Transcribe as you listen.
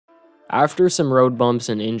After some road bumps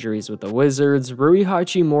and injuries with the Wizards, Rui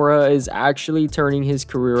Hachimura is actually turning his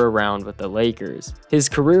career around with the Lakers. His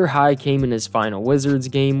career high came in his final Wizards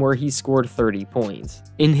game where he scored 30 points.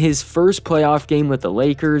 In his first playoff game with the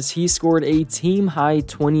Lakers, he scored a team-high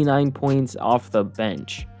 29 points off the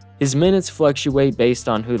bench. His minutes fluctuate based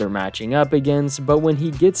on who they're matching up against, but when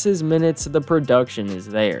he gets his minutes, the production is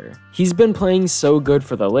there. He's been playing so good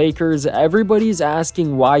for the Lakers, everybody's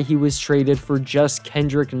asking why he was traded for just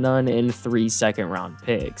Kendrick Nunn and 3 second-round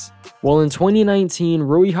picks. Well, in 2019,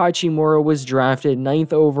 Rui Hachimura was drafted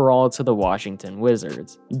 9th overall to the Washington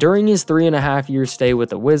Wizards. During his 3.5-year stay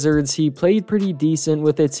with the Wizards, he played pretty decent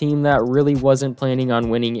with a team that really wasn't planning on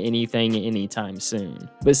winning anything anytime soon.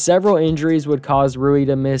 But several injuries would cause Rui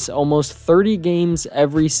to miss almost 30 games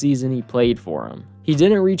every season he played for him. He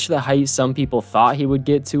didn't reach the height some people thought he would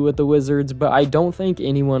get to with the Wizards, but I don't think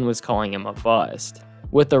anyone was calling him a bust.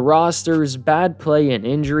 With the rosters, bad play, and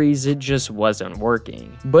injuries, it just wasn't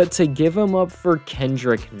working. But to give him up for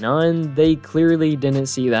Kendrick Nunn, they clearly didn't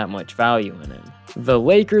see that much value in him. The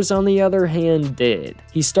Lakers, on the other hand, did.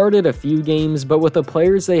 He started a few games, but with the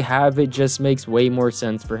players they have, it just makes way more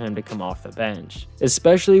sense for him to come off the bench,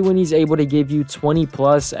 especially when he's able to give you 20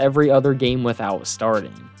 plus every other game without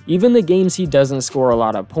starting. Even the games he doesn't score a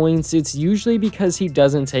lot of points, it's usually because he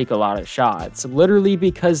doesn't take a lot of shots, literally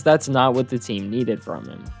because that's not what the team needed from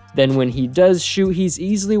him. Then when he does shoot, he's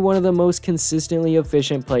easily one of the most consistently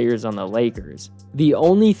efficient players on the Lakers. The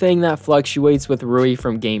only thing that fluctuates with Rui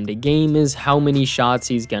from game to game is how many shots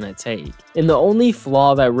he's gonna take. And the only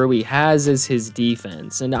flaw that Rui has is his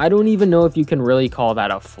defense, and I don't even know if you can really call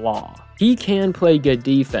that a flaw. He can play good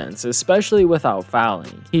defense, especially without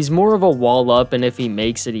fouling. He's more of a wall up and if he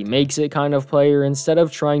makes it kind of player instead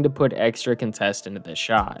of trying to put extra contest into the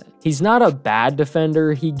shot. He's not a bad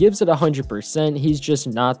defender, he gives it 100%, he's just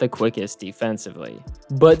not the quickest defensively.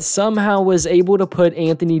 But somehow was able to put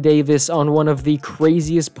Anthony Davis on one of the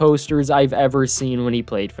craziest posters I've ever seen when he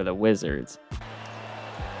played for the Wizards.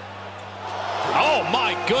 Oh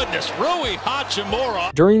my goodness, Rui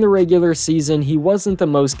Hachimura. During the regular season, he wasn't the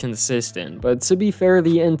most consistent, but to be fair,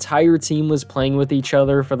 the entire team was playing with each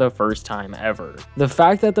other for the first time ever. The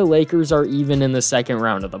fact that the Lakers are even in the second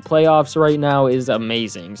round of the playoffs right now is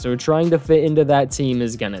amazing, so trying to fit into that team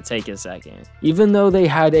is gonna take a second, even though they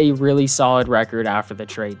had a really solid record after the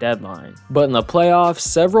trade deadline. But in the playoffs,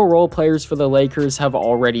 several role players for the Lakers have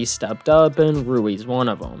already stepped up, and Rui's one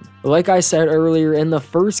of them. Like I said earlier, in the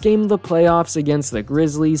first game of the playoffs against the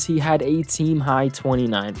Grizzlies, he had a team-high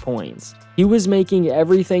 29 points. He was making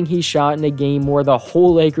everything he shot in a game where the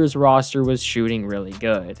whole Lakers roster was shooting really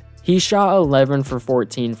good. He shot 11 for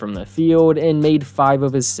 14 from the field and made 5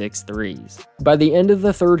 of his 6 threes. By the end of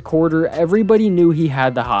the third quarter, everybody knew he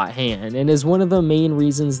had the hot hand and is one of the main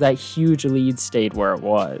reasons that huge lead stayed where it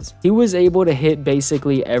was. He was able to hit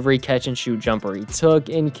basically every catch and shoot jumper he took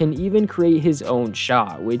and can even create his own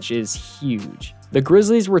shot, which is huge. The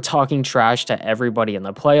Grizzlies were talking trash to everybody in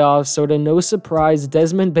the playoffs, so to no surprise,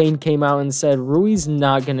 Desmond Bane came out and said Rui's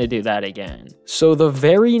not gonna do that again. So the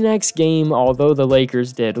very next game, although the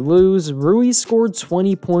Lakers did lose, Rui scored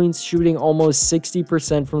 20 points, shooting almost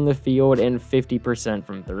 60% from the field and 50%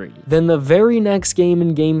 from 3. Then the very next game,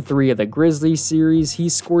 in Game 3 of the Grizzlies series, he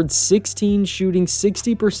scored 16, shooting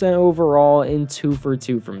 60% overall and 2 for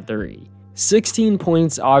 2 from 3. 16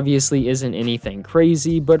 points obviously isn't anything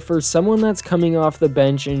crazy, but for someone that's coming off the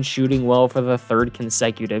bench and shooting well for the 3rd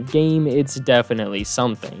consecutive game, it's definitely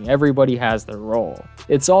something. Everybody has their role.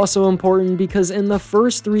 It's also important because in the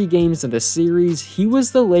first 3 games of the series, he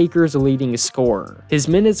was the Lakers' leading scorer. His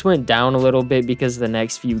minutes went down a little bit because the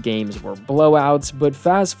next few games were blowouts, but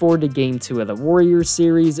fast forward to Game 2 of the Warriors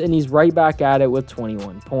series and he's right back at it with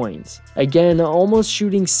 21 points. Again, almost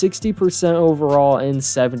shooting 60% overall and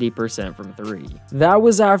 70% from 3. That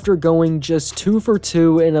was after going just 2 for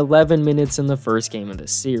 2 in 11 minutes in the first game of the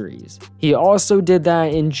series. He also did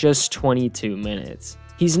that in just 22 minutes.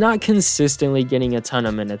 He's not consistently getting a ton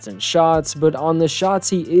of minutes and shots, but on the shots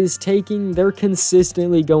he is taking, they're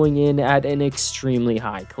consistently going in at an extremely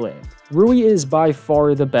high clip. Rui is by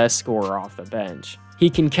far the best scorer off the bench. He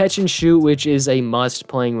can catch and shoot, which is a must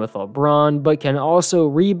playing with LeBron, but can also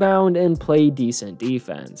rebound and play decent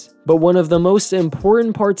defense. But one of the most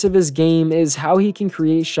important parts of his game is how he can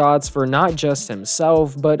create shots for not just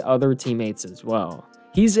himself, but other teammates as well.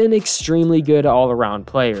 He's an extremely good all-around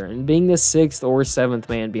player, and being the 6th or 7th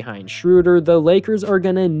man behind Schroeder, the Lakers are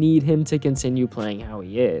gonna need him to continue playing how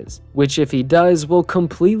he is, which if he does, will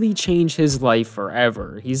completely change his life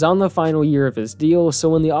forever. He's on the final year of his deal,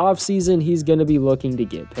 so in the offseason, he's gonna be looking to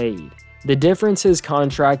get paid. The difference his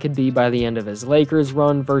contract could be by the end of his Lakers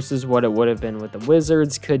run versus what it would have been with the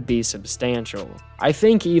Wizards could be substantial. I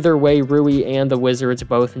think either way Rui and the Wizards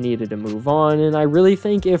both needed to move on, and I really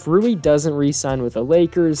think if Rui doesn't re-sign with the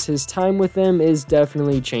Lakers, his time with them is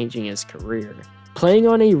definitely changing his career. Playing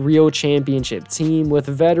on a real championship team with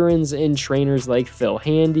veterans and trainers like Phil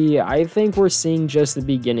Handy, I think we're seeing just the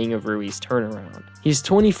beginning of Rui's turnaround. He's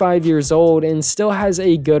 25 years old and still has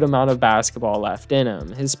a good amount of basketball left in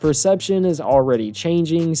him. His perception is already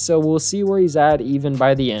changing, so we'll see where he's at even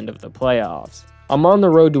by the end of the playoffs. I'm on the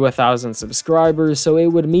road to 1,000 subscribers, so it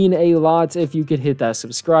would mean a lot if you could hit that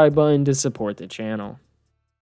subscribe button to support the channel.